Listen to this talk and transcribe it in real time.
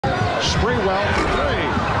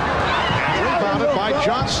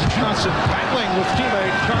Johnson battling with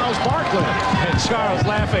teammate Charles Barkley. And Charles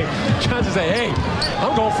laughing. Johnson say, hey,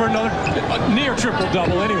 I'm going for another near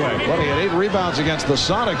triple-double anyway. Well, he had 8 rebounds against the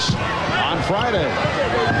Sonics on Friday.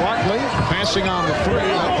 Barkley passing on the 3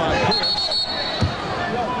 up by Pierce.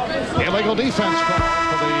 Illegal defense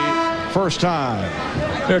call for the first time.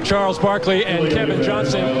 There, Charles Barkley and Kevin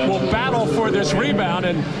Johnson will battle for this rebound,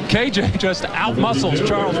 and KJ just outmuscles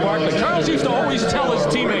Charles Barkley. Charles used to always tell his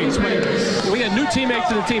teammates when we had new teammates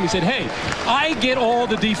to the team, he said, hey, I get all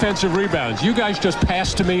the defensive rebounds. You guys just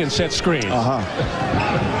pass to me and set screens.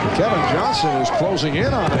 Kevin Johnson is closing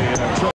in on a